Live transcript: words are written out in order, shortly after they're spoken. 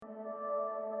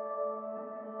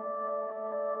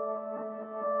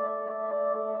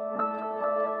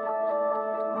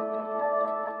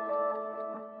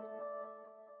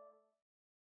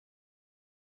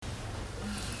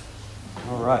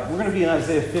right, we're going to be in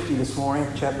Isaiah 50 this morning,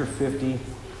 chapter 50.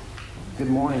 Good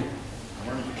morning.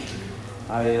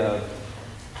 I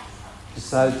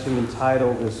decided to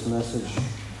entitle this message,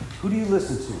 Who Do You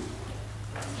Listen To?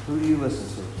 Who do you listen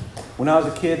to? When I was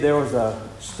a kid, there was a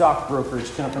stock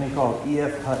brokerage company called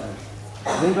E.F. Hutton.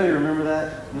 Does anybody remember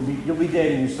that? You'll be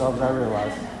dating yourselves, I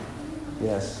realize.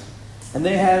 Yes. And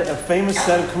they had a famous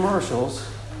set of commercials,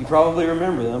 you probably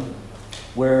remember them,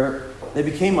 where they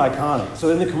became iconic. So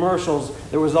in the commercials,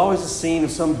 there was always a scene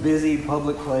of some busy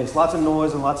public place, lots of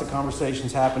noise and lots of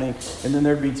conversations happening, and then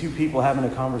there'd be two people having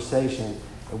a conversation.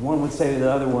 And one would say to the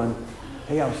other one,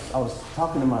 hey, I was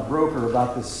talking to my broker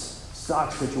about this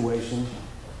stock situation,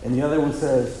 and the other one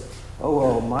says, oh,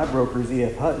 well, my broker's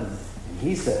E.F. Hutton. And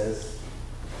he says,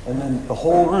 and then the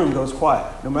whole room goes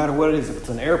quiet, no matter what it is. If it's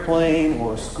an airplane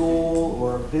or a school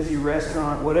or a busy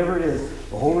restaurant, whatever it is,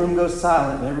 the whole room goes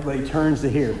silent and everybody turns to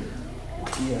hear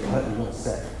what E.F. Hutton will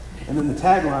say. And then the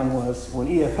tagline was, when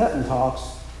E.F. Hutton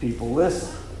talks, people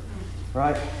listen.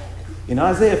 Right? In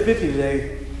Isaiah 50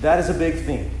 today, that is a big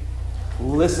theme.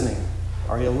 Listening.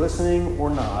 Are you listening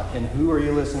or not? And who are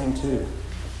you listening to?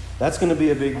 That's going to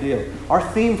be a big deal. Our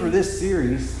theme for this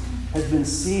series has been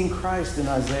seeing Christ in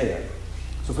Isaiah.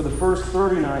 So for the first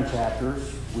 39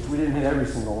 chapters, which we didn't hit every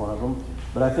single one of them,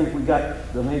 but I think we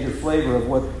got the major flavor of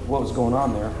what was going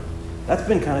on there. That's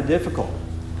been kind of difficult.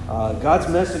 God's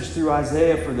message through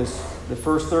Isaiah for the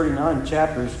first 39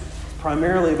 chapters is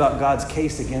primarily about God's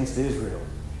case against Israel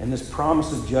and this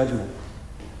promise of judgment.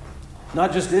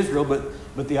 Not just Israel,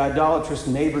 but the idolatrous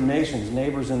neighbor nations,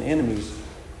 neighbors and enemies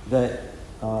that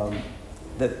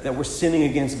were sinning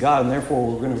against God, and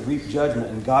therefore we're going to reap judgment.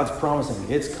 And God's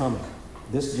promising it's coming.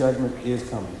 This judgment is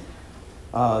coming.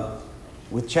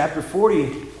 With chapter 40,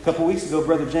 a couple weeks ago,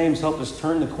 Brother James helped us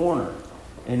turn the corner,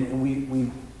 and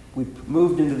we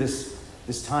moved into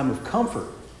this time of comfort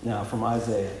now from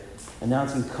Isaiah,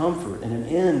 announcing comfort and an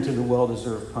end to the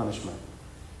well-deserved punishment.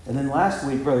 And then last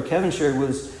week, Brother Kevin shared with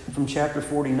us from chapter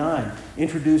 49,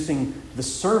 introducing the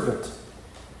servant,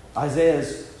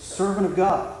 Isaiah's servant of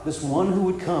God, this one who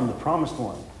would come, the promised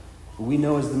one, who we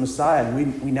know as the Messiah,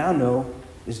 and we now know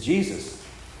is Jesus.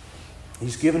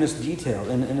 He's given us detail,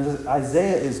 and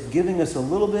Isaiah is giving us a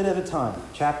little bit at a time,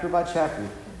 chapter by chapter,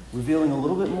 revealing a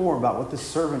little bit more about what this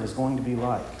servant is going to be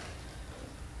like.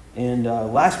 And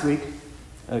last week,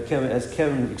 as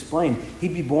Kevin explained,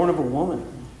 he'd be born of a woman.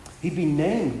 He'd be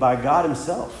named by God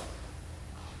himself.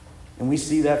 And we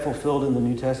see that fulfilled in the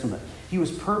New Testament. He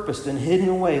was purposed and hidden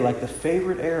away like the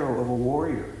favorite arrow of a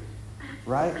warrior.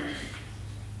 Right?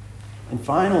 And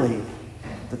finally,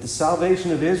 that the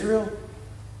salvation of Israel,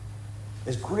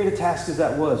 as great a task as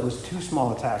that was too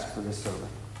small a task for this servant.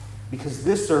 Because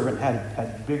this servant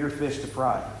had bigger fish to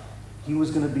fry. He was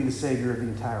going to be the Savior of the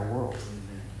entire world.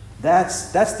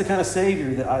 That's the kind of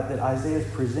Savior that Isaiah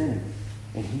is presenting.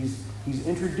 And he's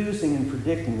introducing and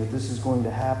predicting that this is going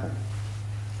to happen.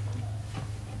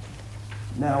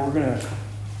 Now we're going to...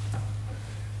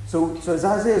 So as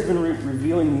Isaiah has been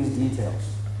revealing these details,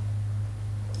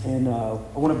 and I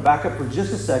want to back up for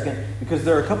just a second, because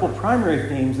there are a couple of primary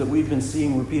themes that we've been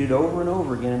seeing repeated over and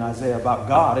over again in Isaiah about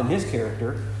God and his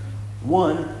character.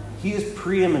 One, he is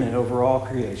preeminent over all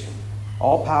creation,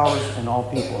 all powers and all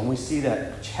people. And we see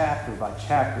that chapter by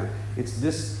chapter.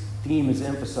 This theme is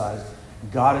emphasized.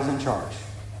 God is in charge.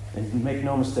 And make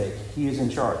no mistake, he is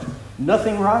in charge.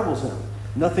 Nothing rivals him.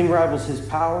 Nothing rivals his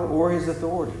power or his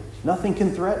authority. Nothing can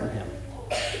threaten him.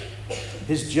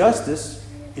 His justice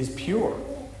is pure.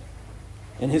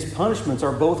 And his punishments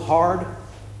are both hard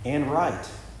and right.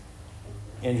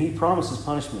 And he promises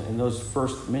punishment in those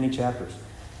first many chapters.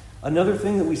 Another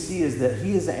thing that we see is that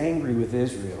he is angry with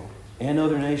Israel and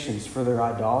other nations for their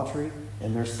idolatry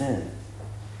and their sin.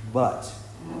 But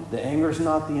the anger is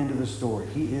not the end of the story.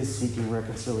 He is seeking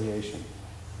reconciliation.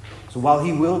 So while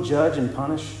he will judge and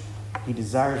punish, he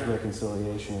desires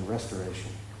reconciliation and restoration.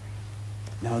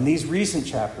 Now in these recent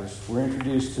chapters, we're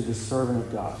introduced to this servant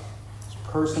of God, this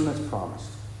person that's promised.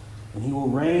 And he will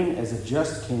reign as a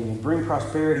just king and bring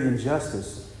prosperity and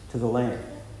justice to the land.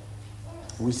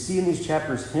 We see in these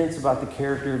chapters hints about the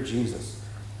character of Jesus.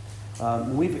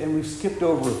 We've skipped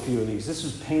over a few of these. This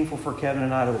was painful for Kevin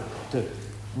and I to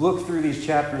look through these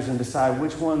chapters and decide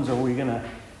which ones are we going to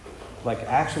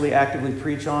actually actively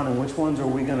preach on and which ones are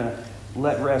we going to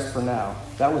let rest for now.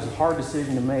 That was a hard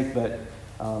decision to make, but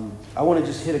I want to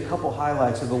just hit a couple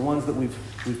highlights of the ones that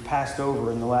we've passed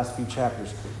over in the last few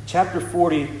chapters. Chapter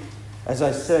 40, as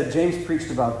I said, James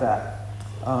preached about that.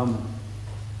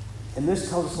 And this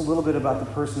tells us a little bit about the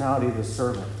personality of the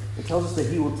servant. It tells us that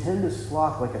he will tend his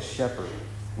flock like a shepherd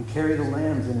and carry the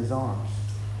lambs in his arms.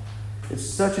 It's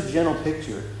such a gentle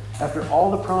picture. After all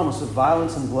the promise of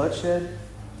violence and bloodshed,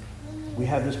 we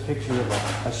have this picture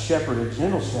of a shepherd, a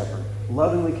gentle shepherd,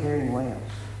 lovingly caring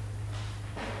lambs.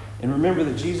 And remember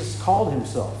that Jesus called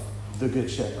himself the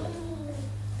Good Shepherd.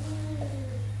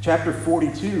 Chapter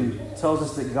 42 tells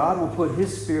us that God will put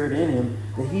his Spirit in him,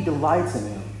 that he delights in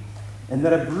him, and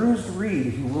that a bruised reed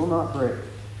he will not break.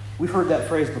 We've heard that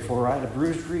phrase before, right? A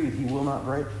bruised reed he will not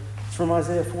break. It's from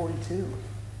Isaiah 42.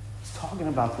 It's talking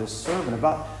about this servant,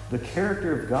 about the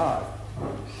character of God.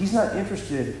 He's not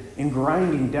interested in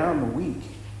grinding down the weak.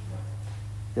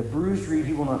 The bruised reed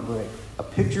he will not break. A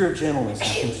picture of gentleness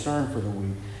and concern for the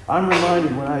weak. I'm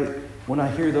reminded when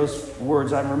I hear those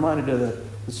words, I'm reminded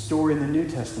of the story in the New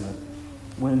Testament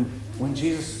when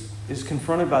Jesus is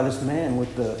confronted by this man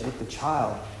with the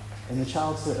child, and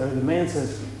the man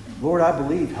says, "Lord, I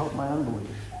believe, help my unbelief."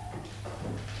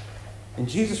 And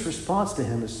Jesus' response to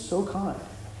him is so kind.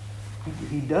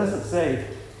 He doesn't say,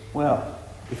 "Well,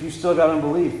 if you still got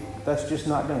unbelief, that's just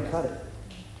not going to cut it."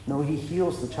 No, he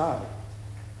heals the child.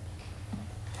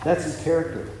 That's his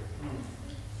character.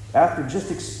 After just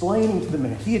explaining to the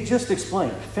man, he had just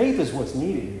explained, faith is what's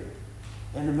needed here.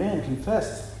 And the man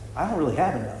confessed, "I don't really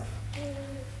have enough."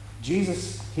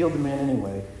 Jesus healed the man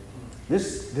anyway.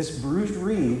 This bruised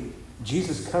reed,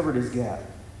 Jesus covered his gap.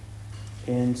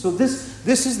 And so this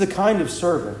is the kind of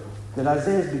servant that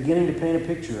Isaiah is beginning to paint a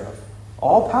picture of.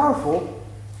 All powerful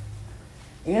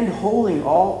and holding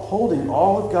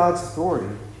all of God's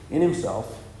authority in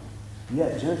himself,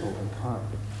 yet gentle and kind.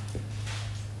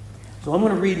 So I'm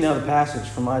going to read now the passage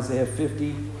from Isaiah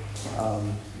 50,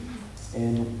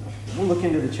 and we'll look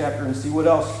into the chapter and see what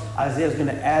else Isaiah is going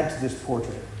to add to this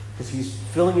portrait, because he's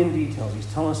filling in details.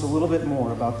 He's telling us a little bit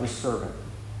more about this servant.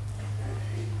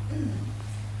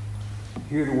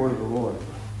 Hear the word of the Lord.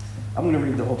 I'm going to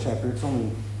read the whole chapter. It's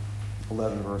only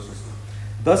 11 verses.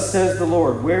 Thus says the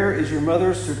Lord, where is your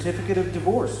mother's certificate of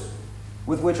divorce,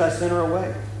 with which I sent her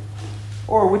away?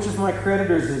 Or which of my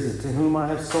creditors is it to whom I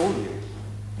have sold you?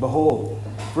 Behold,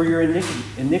 for your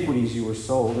iniquities you were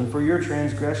sold, and for your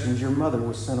transgressions your mother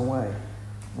was sent away.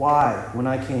 Why, when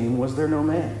I came, was there no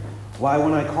man? Why,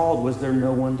 when I called, was there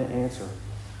no one to answer?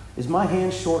 Is my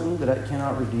hand shortened that I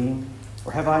cannot redeem?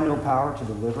 Or have I no power to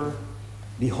deliver?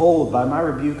 Behold, by my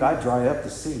rebuke I dry up the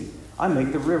sea. I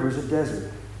make the rivers a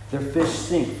desert. Their fish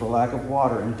stink for lack of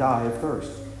water and die of thirst.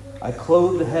 I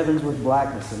clothe the heavens with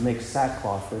blackness and make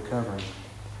sackcloth their covering.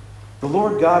 The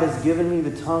Lord God has given me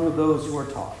the tongue of those who are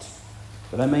taught,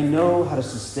 that I may know how to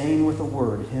sustain with a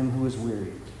word him who is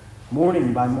weary.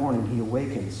 Morning by morning he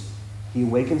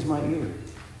awakens my ear,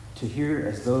 to hear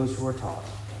as those who are taught.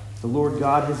 The Lord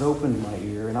God has opened my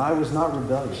ear, and I was not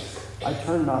rebellious. I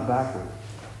turned not backward.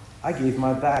 I gave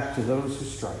my back to those who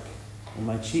strike, and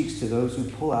my cheeks to those who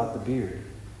pull out the beard.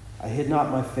 I hid not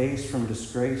my face from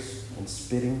disgrace and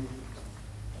spitting.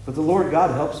 But the Lord God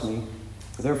helps me.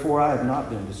 Therefore I have not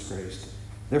been disgraced.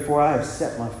 Therefore I have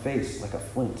set my face like a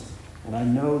flint, and I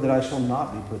know that I shall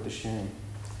not be put to shame.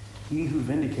 He who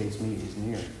vindicates me is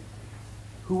near.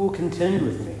 Who will contend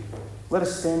with me? Let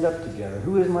us stand up together.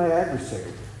 Who is my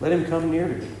adversary? Let him come near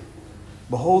to me.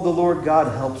 Behold, the Lord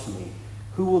God helps me.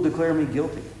 Who will declare me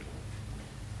guilty?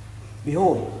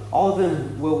 Behold, all of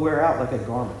them will wear out like a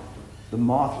garment. The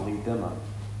moth will eat them up.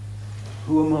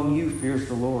 Who among you fears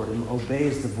the Lord and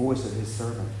obeys the voice of his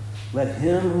servant? Let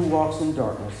him who walks in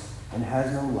darkness and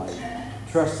has no light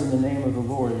trust in the name of the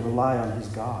Lord and rely on his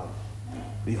God.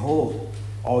 Behold,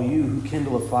 all you who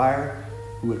kindle a fire,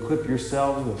 who equip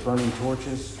yourselves with burning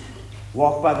torches,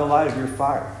 walk by the light of your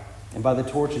fire and by the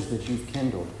torches that you've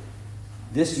kindled.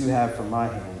 This you have from my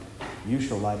hand. You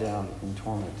shall lie down in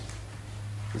torment.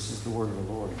 This is the word of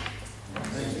the Lord.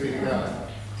 Thanks be to God.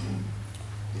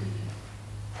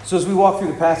 So as we walk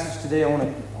through the passage today, I want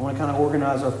to kind of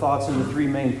organize our thoughts into three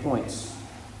main points.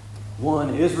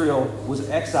 One, Israel was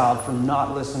exiled from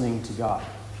not listening to God.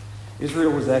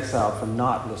 Israel was exiled from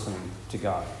not listening to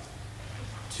God.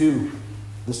 Two,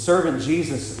 the servant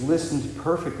Jesus listened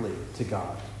perfectly to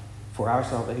God for our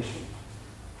salvation.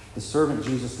 The servant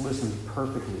Jesus listened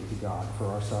perfectly to God for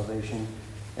our salvation.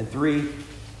 And three,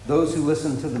 those who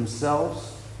listen to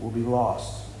themselves will be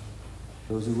lost.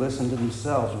 Those who listen to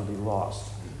themselves will be lost.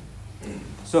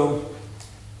 So,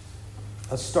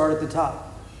 let's start at the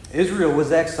top. Israel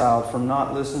was exiled from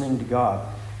not listening to God.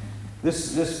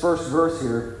 This first verse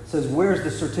here says, where's the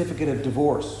certificate of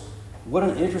divorce? What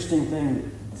an interesting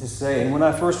thing to say. And when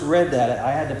I first read that,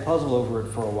 I had to puzzle over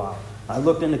it for a while. I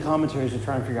looked into commentaries to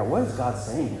try and figure out, what is God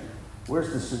saying here?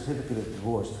 Where's the certificate of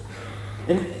divorce?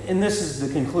 And this is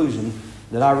the conclusion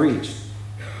that I reached.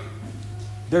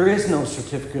 There is no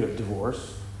certificate of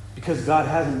divorce because God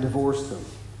hasn't divorced them.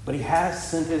 But he has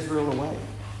sent Israel away.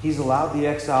 He's allowed the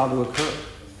exile to occur,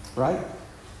 right?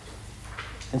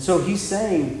 And so he's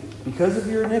saying, because of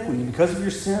your iniquity, because of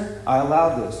your sin, I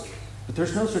allowed this. But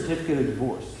there's no certificate of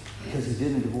divorce because he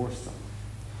didn't divorce them.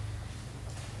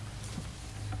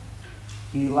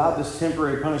 He allowed this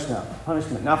temporary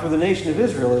punishment. Now, for the nation of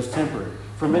Israel, it's temporary.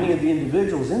 For many of the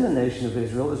individuals in the nation of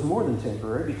Israel, it's more than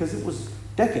temporary because it was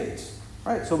decades,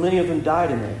 right? So many of them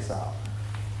died in exile.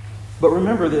 But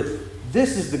remember that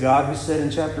this is the God who said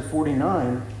in chapter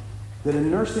 49 that a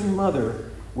nursing mother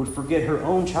would forget her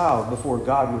own child before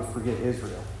God would forget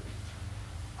Israel.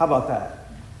 How about that?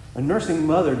 A nursing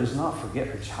mother does not forget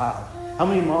her child. How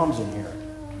many moms in here?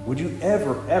 Would you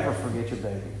ever forget your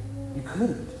baby? You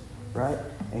couldn't, right?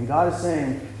 And God is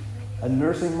saying, a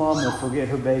nursing mom will forget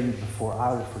her baby before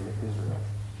I will forget Israel.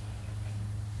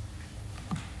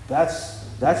 That's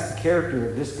the character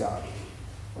of this God.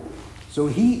 So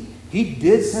he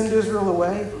did send Israel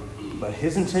away, but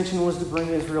his intention was to bring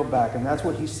Israel back, and that's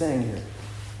what he's saying here.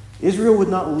 Israel would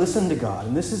not listen to God,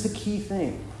 and this is a key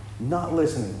thing, not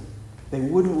listening. They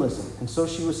wouldn't listen, and so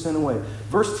she was sent away.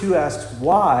 Verse 2 asks,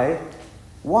 why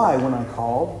when I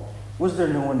called, was there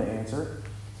no one to answer?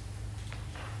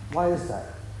 Why is that?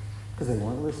 Because they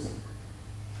weren't listening.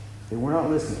 They were not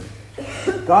listening.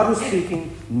 God was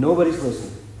speaking, nobody's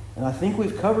listening. And I think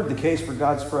we've covered the case for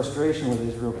God's frustration with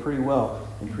Israel pretty well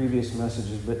in previous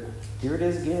messages, but here it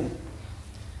is again.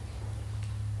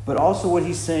 But also what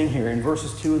he's saying here in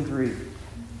verses 2 and 3.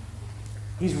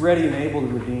 He's ready and able to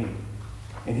redeem.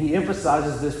 And he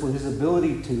emphasizes this with his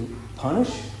ability to punish.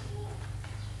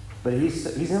 But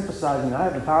he's emphasizing, I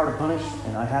have the power to punish,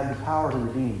 and I have the power to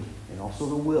redeem, and also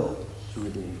the will to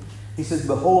redeem. He says,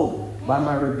 behold, by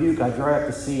my rebuke I dry up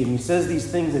the sea. And he says these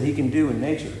things that he can do in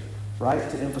nature, right,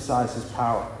 to emphasize his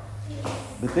power.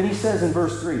 But then he says in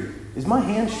verse 3, is my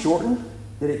hand shortened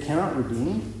that it cannot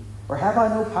redeem? Or have I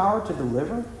no power to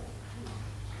deliver?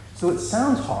 So it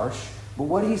sounds harsh, but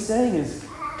what he's saying is,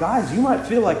 guys, you might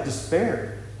feel like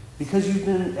despair because you've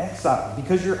been exiled,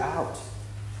 because you're out.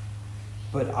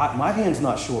 But my hand's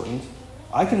not shortened.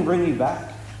 I can bring you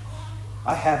back.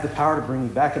 I have the power to bring you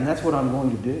back, and that's what I'm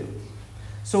going to do.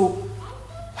 So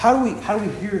how do we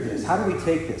hear this? How do we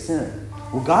take this in?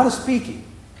 Well, God is speaking.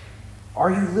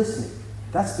 Are you listening?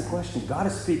 That's the question. God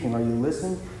is speaking. Are you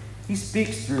listening? He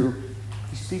speaks through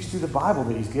the Bible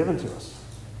that he's given to us.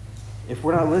 If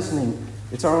we're not listening,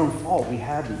 it's our own fault. We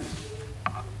have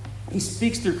these. He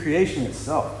speaks through creation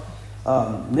itself.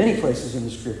 Many places in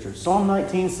the Scripture. Psalm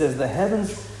 19 says, the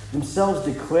heavens themselves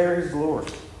declare his glory.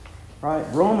 Right?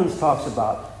 Romans talks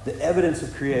about the evidence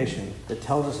of creation that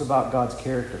tells us about God's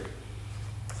character.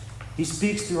 He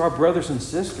speaks through our brothers and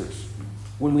sisters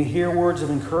when we hear words of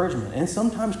encouragement and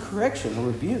sometimes correction or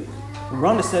rebuke.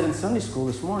 Rhonda said in Sunday school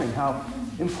this morning how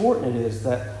important it is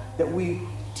that we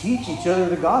teach each other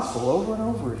the gospel over and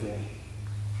over again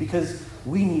because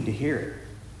we need to hear it.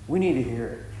 We need to hear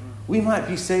it. We might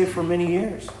be saved for many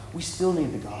years. We still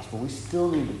need the gospel. We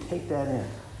still need to take that in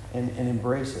and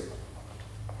embrace it.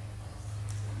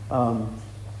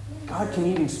 God can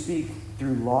even speak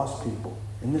through lost people.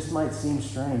 And this might seem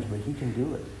strange, but he can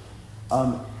do it.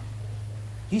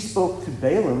 He spoke to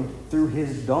Balaam through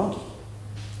his donkey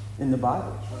in the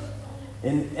Bible.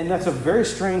 And that's a very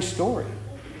strange story.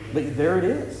 But there it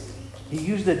is. He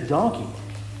used a donkey.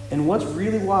 And what's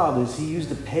really wild is he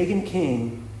used a pagan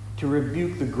king to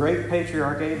rebuke the great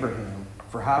patriarch Abraham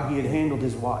for how he had handled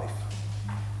his wife.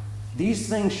 These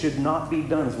things should not be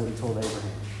done, is what he told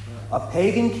Abraham. A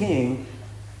pagan king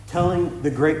telling the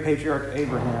great patriarch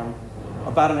Abraham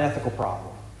about an ethical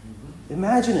problem.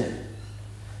 Imagine it.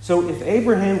 So if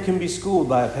Abraham can be schooled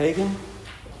by a pagan,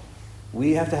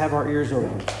 we have to have our ears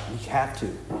open. We have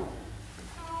to.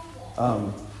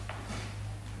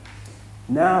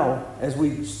 Now, as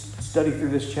we study through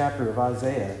this chapter of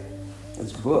Isaiah,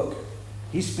 this book,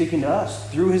 he's speaking to us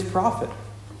through his prophet.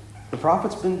 The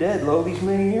prophet's been dead, these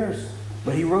many years,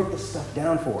 but he wrote this stuff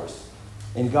down for us.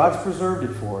 And God's preserved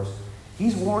it for us.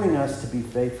 He's warning us to be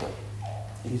faithful.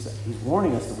 He's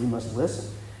warning us that we must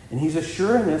listen. And he's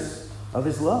assuring us of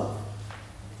his love.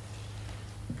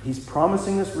 He's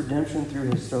promising us redemption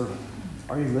through his servant.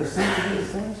 Are you listening to these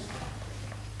things?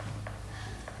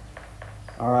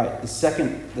 All right, the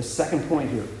second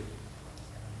point here.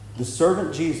 The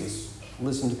servant Jesus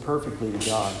listened perfectly to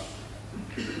God.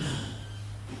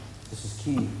 This is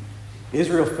key.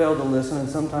 Israel failed to listen, and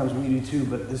sometimes we do too,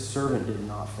 but this servant did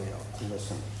not fail to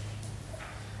listen.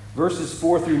 Verses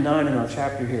 4 through 9 in our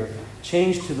chapter here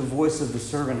change to the voice of the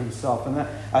servant himself. And that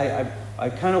I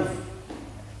kind of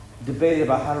debated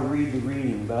about how to read the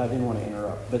reading, but I didn't want to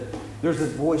interrupt. But there's a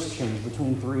voice change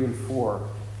between 3 and 4.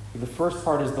 The first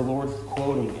part is the Lord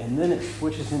quoting, and then it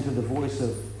switches into the voice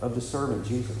of the servant,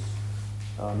 Jesus.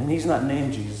 And he's not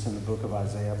named Jesus in the book of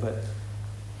Isaiah, but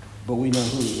we know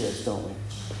who he is, don't we?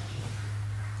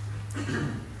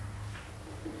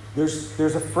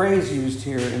 There's a phrase used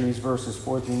here in these verses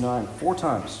 4 through 9, 4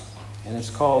 times, and it's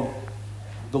called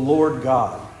the Lord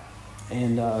God.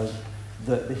 And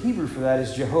the Hebrew for that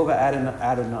is Jehovah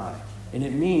Adonai, and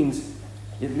it means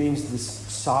the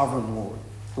sovereign Lord,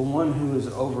 the one who is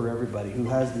over everybody, who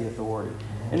has the authority.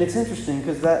 And it's interesting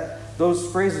because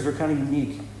those phrases are kind of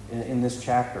unique in this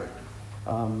chapter.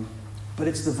 But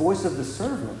it's the voice of the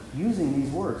servant using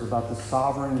these words about the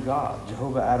sovereign God,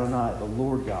 Jehovah Adonai, the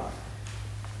Lord God.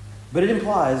 But it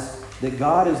implies that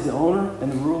God is the owner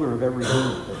and the ruler of every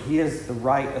human, that he has the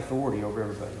right authority over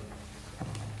everybody.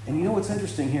 And you know what's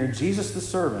interesting here? Jesus the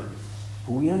servant,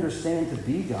 who we understand to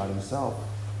be God himself,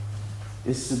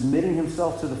 is submitting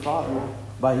himself to the Father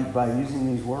by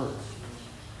using these words.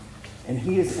 And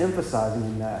he is emphasizing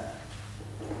in that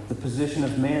the position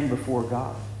of man before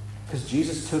God. Because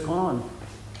Jesus took on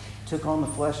the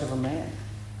flesh of a man.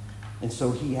 And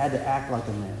so he had to act like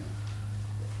a man,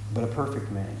 but a perfect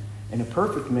man. And a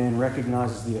perfect man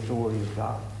recognizes the authority of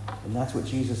God. And that's what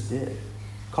Jesus did.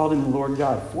 Called him the Lord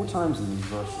God 4 times in these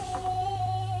verses.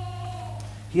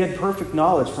 He had perfect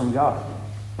knowledge from God.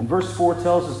 And verse 4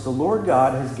 tells us, the Lord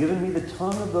God has given me the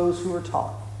tongue of those who are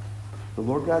taught. The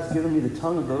Lord God's given me the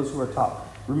tongue of those who are taught.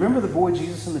 Remember the boy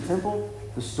Jesus in the temple?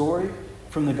 The story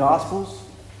from the Gospels?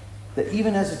 That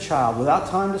even as a child, without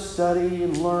time to study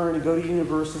and learn and go to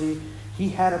university, he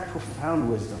had a profound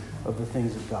wisdom of the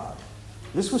things of God.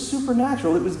 This was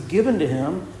supernatural. It was given to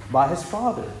him by his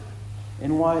Father.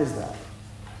 And why is that?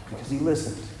 Because he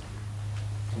listened.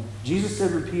 Jesus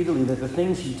said repeatedly that the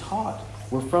things he taught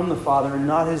were from the Father and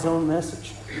not his own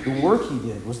message. The work he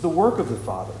did was the work of the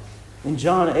Father. In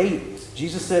John 8,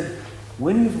 Jesus said,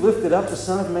 when you've lifted up the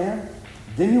Son of Man,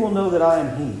 then you will know that I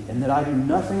am he, and that I do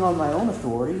nothing on my own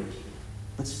authority,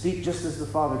 but speak just as the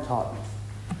Father taught me.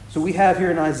 So we have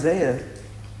here in Isaiah,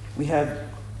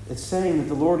 it's saying that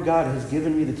the Lord God has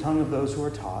given me the tongue of those who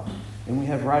are taught. And we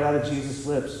have right out of Jesus'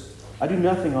 lips, I do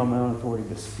nothing on my own authority,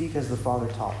 but speak as the Father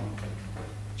taught me.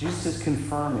 Jesus is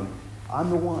confirming, I'm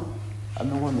the one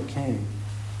that came.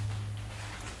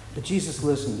 But Jesus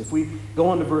listened. If we go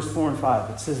on to verse 4 and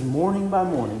 5, it says, morning by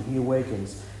morning he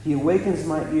awakens. He awakens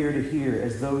my ear to hear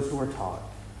as those who are taught.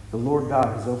 The Lord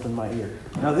God has opened my ear.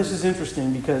 Now this is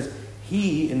interesting because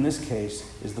he, in this case,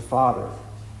 is the Father.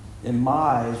 And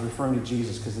my is referring to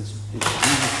Jesus because it's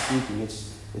Jesus speaking.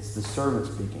 It's the servant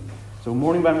speaking. So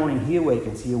morning by morning he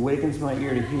awakens. He awakens my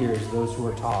ear to hear as those who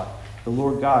are taught. The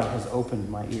Lord God has opened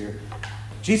my ear.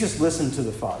 Jesus listened to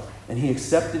the Father and he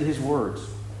accepted his words.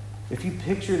 If you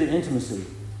picture the intimacy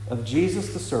of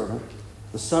Jesus the servant,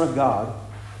 the Son of God,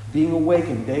 being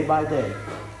awakened day by day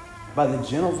by the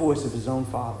gentle voice of his own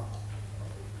Father,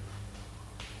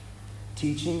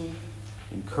 teaching,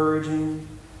 encouraging,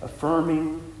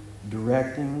 affirming,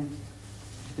 directing.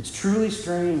 It's truly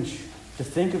strange to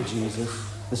think of Jesus,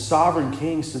 the sovereign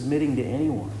King, submitting to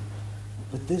anyone.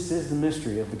 But this is the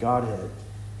mystery of the Godhead.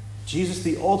 Jesus,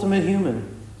 the ultimate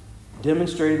human,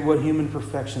 demonstrated what human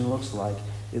perfection looks like.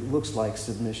 It looks like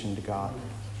submission to God.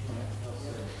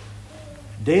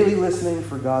 Daily listening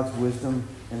for God's wisdom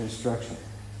and instruction.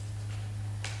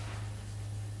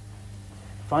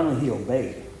 Finally, he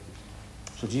obeyed.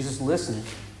 So Jesus listened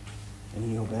and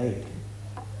he obeyed.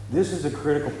 This is a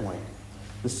critical point.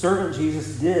 The servant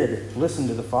Jesus did listen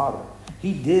to the Father.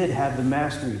 He did have the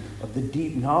mastery of the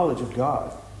deep knowledge of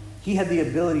God. He had the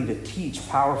ability to teach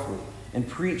powerfully and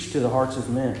preach to the hearts of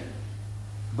men.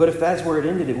 But if that's where it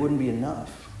ended, it wouldn't be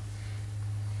enough.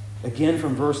 Again,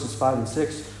 from verses 5 and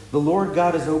 6, the Lord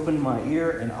God has opened my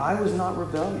ear, and I was not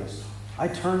rebellious. I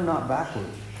turned not backward.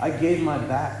 I gave my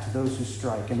back to those who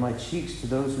strike, and my cheeks to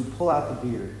those who pull out the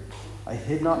beard. I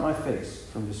hid not my face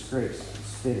from disgrace and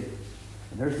spitting.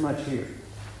 And there's much here.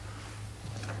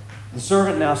 The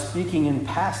servant now speaking in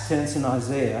past tense in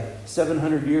Isaiah,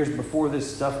 700 years before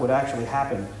this stuff would actually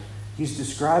happen, he's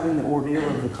describing the ordeal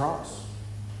of the cross.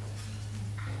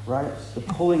 Right? The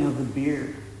pulling of the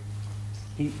beard.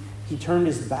 He turned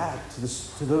his back to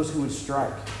those who would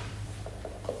strike.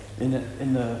 In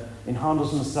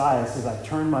Handel's Messiah, it says, I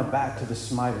turned my back to the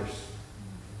smiters.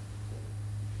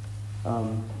 But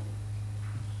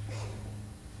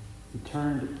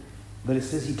it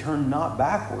says he turned not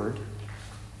backward,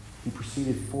 he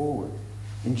proceeded forward.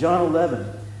 In John 11,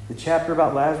 the chapter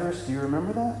about Lazarus, do you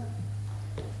remember that?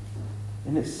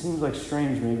 And it seems like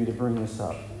strange maybe to bring this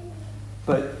up.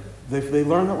 But they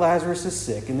learn that Lazarus is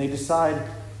sick and they decide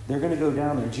they're going to go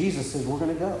down there. Jesus says, we're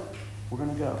going to go. We're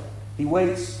going to go. He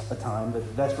waits a time,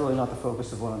 but that's really not the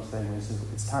focus of what I'm saying. He says,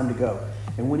 it's time to go.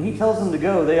 And when he tells them to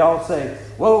go, they all say,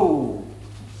 whoa,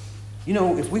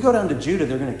 if we go down to Judah,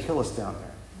 they're going to kill us down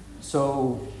there.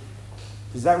 So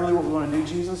is that really what we want to do,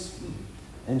 Jesus?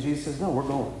 And Jesus says, no, we're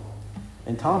going.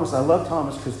 And Thomas, I love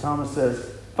Thomas because Thomas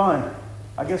says, fine,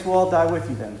 I guess we'll all die with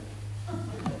you then.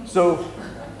 So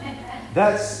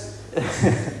that's,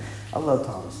 I love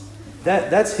Thomas.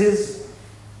 That's his,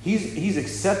 he's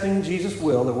accepting Jesus'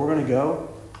 will that we're going to go,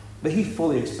 but he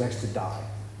fully expects to die.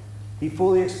 He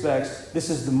fully expects, this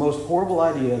is the most horrible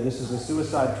idea, this is a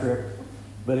suicide trip,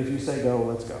 but if you say go,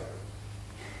 let's go.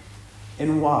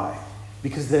 And why?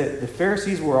 Because the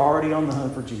Pharisees were already on the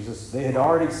hunt for Jesus. They had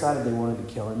already decided they wanted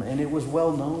to kill him, and it was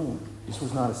well known. This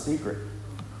was not a secret.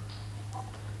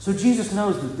 So Jesus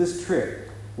knows that this trip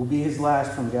will be his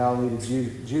last from Galilee to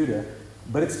Judah,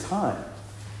 but it's time.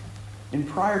 In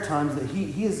prior times that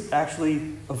he has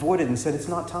actually avoided and said it's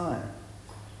not time.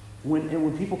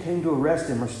 When people came to arrest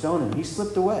him or stone him, he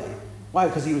slipped away. Why?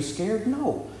 Because he was scared?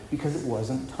 No, because it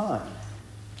wasn't time.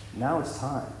 Now it's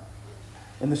time.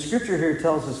 And the scripture here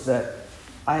tells us that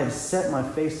I have set my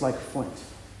face like flint.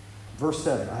 Verse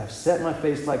 7, I have set my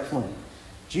face like flint.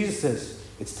 Jesus says,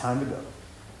 it's time to go.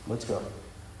 Let's go.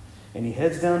 And he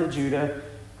heads down to Judah,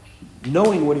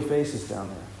 knowing what he faces down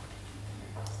there.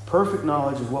 Perfect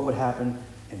knowledge of what would happen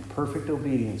and perfect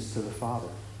obedience to the Father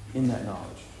in that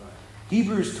knowledge.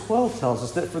 Hebrews 12 tells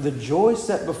us that for the joy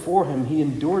set before him, he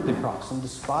endured the cross and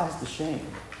despised the shame.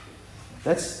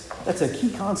 That's a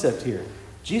key concept here.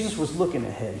 Jesus was looking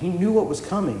ahead. He knew what was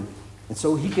coming. And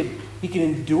so he could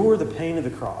endure the pain of the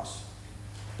cross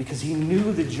because he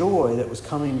knew the joy that was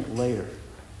coming later.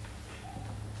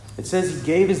 It says he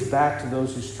gave his back to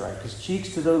those who strike, his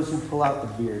cheeks to those who pull out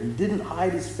the beard. He didn't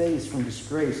hide his face from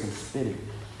disgrace and spitting.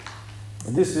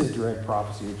 And this is direct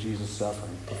prophecy of Jesus'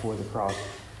 suffering before the cross.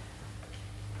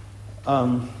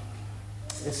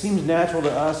 It seems natural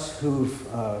to us who've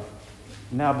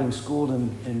now been schooled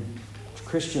in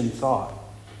Christian thought.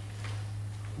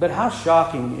 But how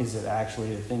shocking is it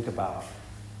actually to think about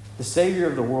the Savior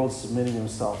of the world submitting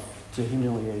himself to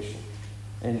humiliation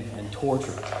and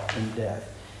torture and death?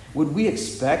 Would we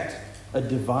expect a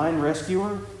divine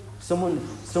rescuer, someone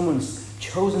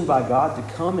chosen by God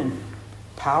to come in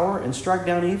power and strike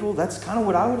down evil? That's kind of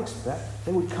what I would expect.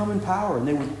 They would come in power and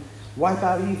they would wipe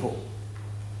out evil.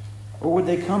 Or would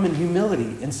they come in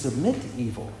humility and submit to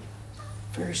evil?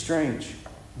 Very strange.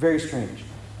 Very strange.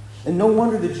 And no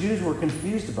wonder the Jews were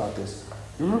confused about this.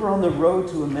 Remember on the road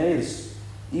to Emmaus,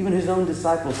 even his own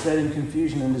disciples said in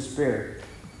confusion and despair,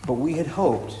 but we had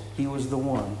hoped he was the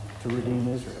one to redeem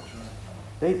Israel.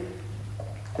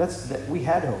 We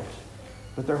had hoped,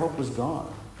 but their hope was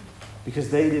gone because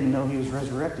they didn't know he was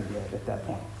resurrected yet at that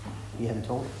point. He hadn't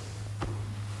told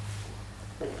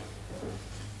them.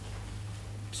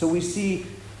 So we see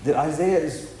that Isaiah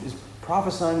is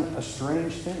prophesying a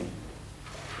strange thing.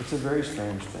 It's a very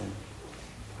strange thing.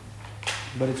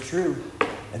 But it's true.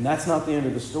 And that's not the end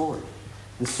of the story.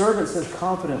 The servant says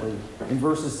confidently in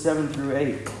verses 7 through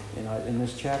 8 in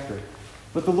this chapter,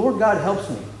 but the Lord God helps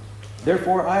me.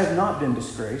 Therefore I have not been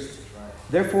disgraced.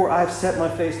 Therefore I have set my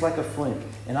face like a flint,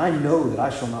 and I know that I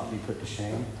shall not be put to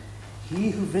shame. He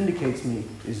who vindicates me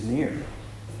is near.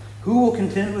 Who will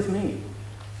contend with me?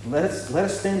 Let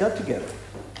us stand up together.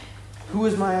 Who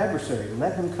is my adversary?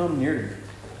 Let him come near to me.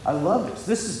 I love this.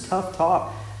 This is tough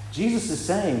talk. Jesus is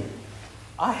saying,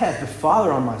 I have the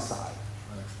Father on my side.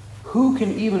 Who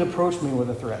can even approach me with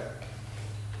a threat?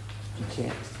 You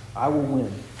can't. I will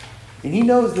win. And he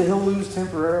knows that he'll lose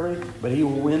temporarily, but he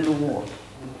will win the war.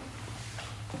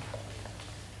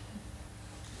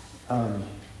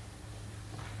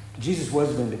 Jesus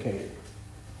was vindicated.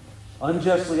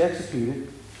 Unjustly executed,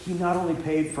 he not only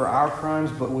paid for our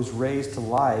crimes, but was raised to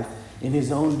life in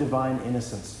his own divine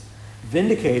innocence.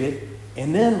 Vindicated,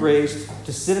 and then raised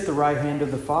to sit at the right hand of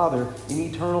the Father in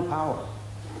eternal power.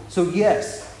 So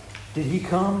yes, did he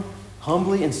come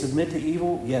humbly and submit to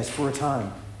evil? Yes, for a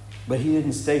time. But he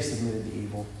didn't stay submitted to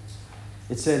evil.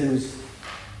 It said he was,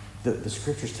 the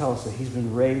scriptures tell us that he's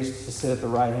been raised to sit at the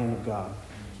right hand of God.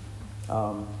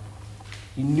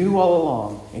 He knew all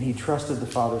along, and he trusted the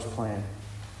Father's plan.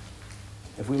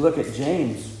 If we look at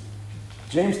James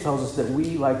tells us that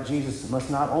we, like Jesus,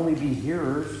 must not only be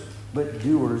hearers, but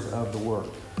doers of the word.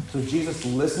 So Jesus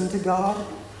listened to God,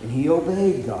 and he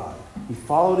obeyed God. He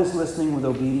followed his listening with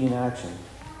obedient action,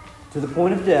 to the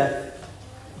point of death,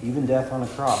 even death on a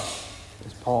cross,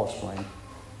 as Paul explained.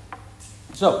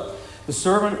 So, the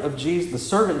servant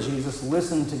Jesus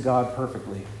listened to God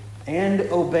perfectly and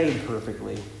obeyed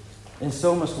perfectly, and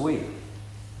so must we.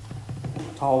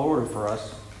 Tall order for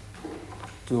us.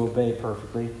 to obey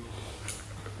perfectly.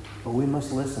 But we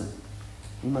must listen.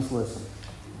 We must listen.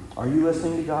 Are you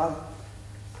listening to God?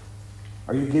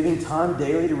 Are you giving time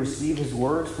daily to receive His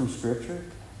words from Scripture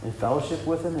and fellowship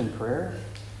with Him in prayer?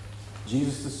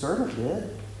 Jesus the servant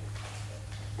did.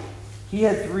 He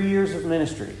had 3 years of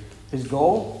ministry. His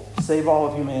goal? Save all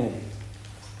of humanity.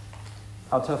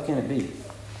 How tough can it be?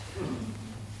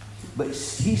 But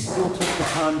he still took the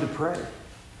time to pray.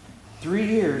 3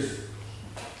 years,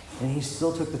 and he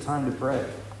still took the time to pray.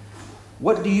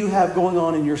 What do you have going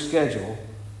on in your schedule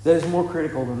that is more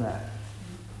critical than that?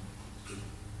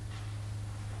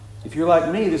 If you're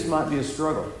like me, this might be a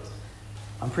struggle.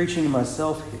 I'm preaching to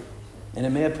myself here, and it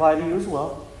may apply to you as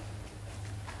well.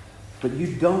 But you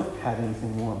don't have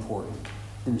anything more important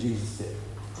than Jesus did.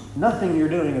 Nothing you're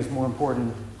doing is more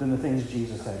important than the things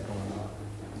Jesus had going on.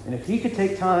 And if he could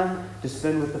take time to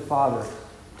spend with the Father,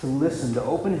 to listen, to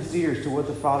open his ears to what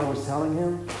the Father was telling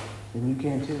him, then you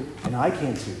can too. And I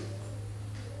can too.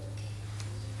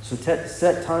 So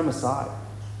set time aside.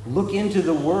 Look into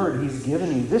the word he's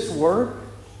given you. This word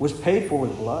was paid for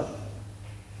with blood.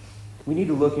 We need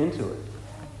to look into it.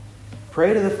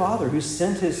 Pray to the Father who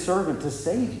sent his servant to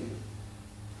save you.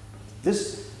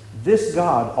 This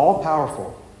God,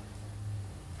 all-powerful,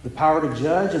 the power to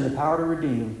judge and the power to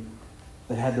redeem,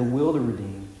 that had the will to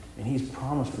redeem, and he's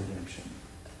promised redemption.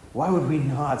 Why would we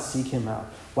not seek him out?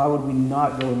 Why would we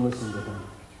not go and listen to him?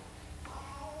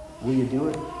 Will you do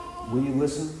it? Will you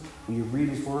listen? Will you read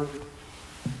his word?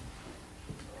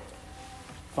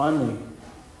 Finally,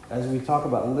 as we talk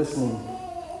about listening,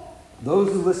 those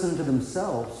who listen to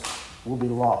themselves will be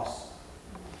lost.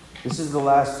 This is the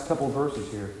last couple of verses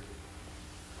here.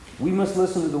 We must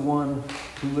listen to the one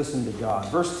who listened to God.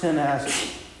 Verse 10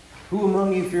 asks, who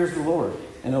among you fears the Lord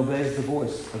and obeys the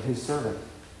voice of his servant?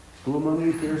 Who among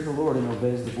you fears the Lord and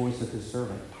obeys the voice of his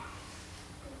servant?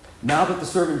 Now that the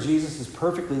servant Jesus has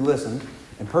perfectly listened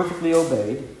and perfectly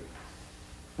obeyed,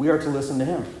 we are to listen to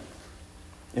him.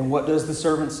 And what does the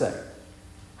servant say?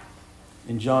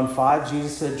 In John 5,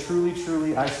 Jesus said, truly,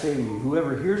 truly, I say to you,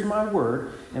 whoever hears my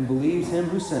word and believes him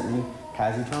who sent me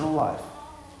has eternal life.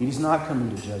 He does not come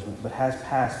into judgment, but has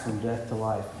passed from death to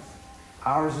life.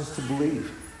 Ours is to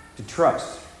believe, to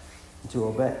trust, and to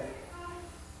obey.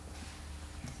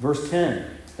 Verse 10,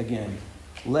 again,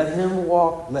 let him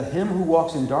who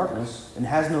walks in darkness and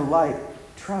has no light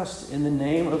trust in the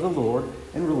name of the Lord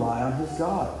and rely on his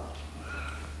God.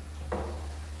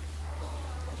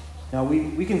 Now,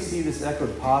 we can see this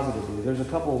echoed positively. There's a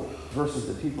couple verses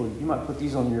that you might put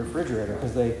these on your refrigerator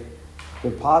because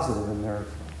they're positive and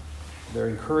they're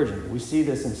encouraging. We see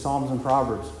this in Psalms and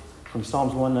Proverbs, from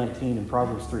Psalms 119 and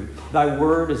Proverbs 3. Thy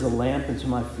word is a lamp unto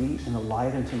my feet and a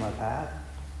light unto my path.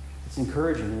 It's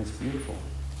encouraging and it's beautiful.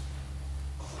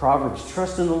 Proverbs,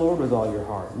 trust in the Lord with all your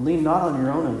heart. Lean not on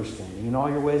your own understanding. In all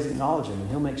your ways acknowledge him, and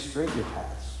he'll make straight your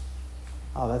paths.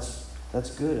 Oh, that's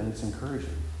good and it's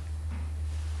encouraging.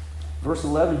 Verse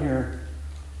 11 here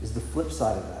is the flip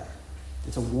side of that.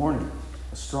 It's a warning,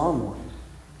 a strong warning.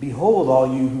 Behold,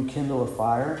 all you who kindle a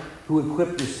fire, who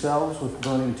equip yourselves with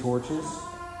burning torches.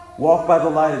 Walk by the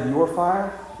light of your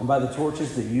fire and by the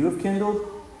torches that you have kindled.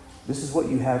 This is what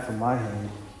you have from my hand.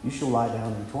 You shall lie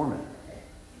down in torment.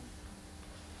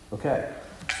 Okay,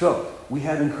 so we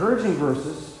have encouraging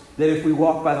verses that if we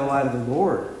walk by the light of the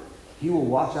Lord, he will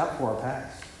watch out for our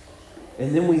paths.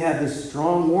 And then we have this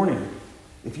strong warning.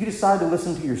 If you decide to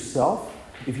listen to yourself,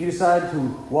 if you decide to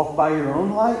walk by your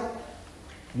own light,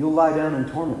 you'll lie down in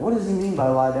torment. What does he mean by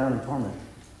lie down in torment?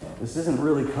 This isn't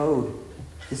really code.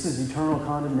 This is eternal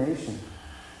condemnation.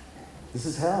 This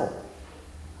is hell.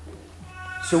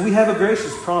 So we have a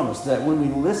gracious promise that when we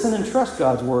listen and trust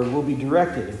God's word, we'll be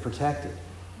directed and protected.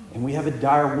 And we have a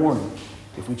dire warning.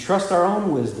 If we trust our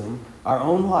own wisdom, our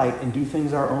own light, and do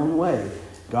things our own way,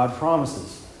 God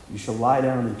promises you shall lie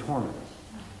down in torment.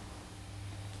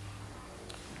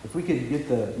 If we could get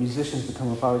the musicians to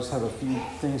come up, I would just have a few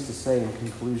things to say in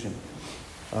conclusion.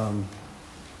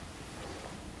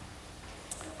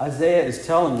 Isaiah is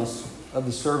telling us of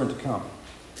the servant to come.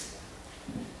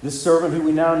 This servant, who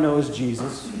we now know as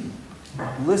Jesus,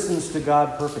 listens to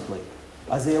God perfectly.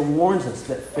 Isaiah warns us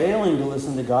that failing to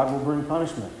listen to God will bring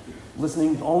punishment.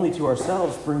 Listening only to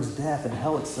ourselves brings death and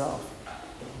hell itself.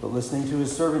 But listening to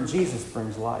his servant Jesus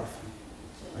brings life.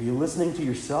 Are you listening to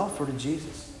yourself or to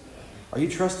Jesus? Are you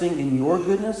trusting in your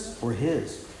goodness or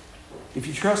his? If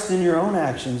you trust in your own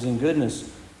actions and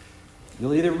goodness,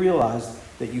 you'll either realize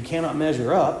that you cannot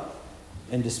measure up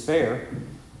and despair,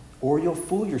 or you'll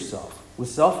fool yourself with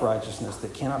self-righteousness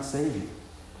that cannot save you.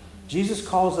 Jesus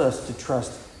calls us to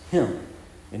trust him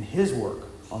in his work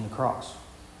on the cross.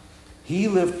 He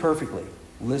lived perfectly.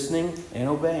 listening and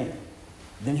obeying.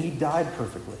 Then he died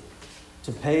perfectly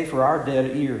to pay for our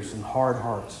dead ears and hard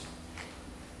hearts.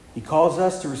 He calls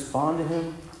us to respond to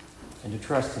him and to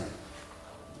trust him.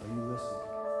 Are you listening?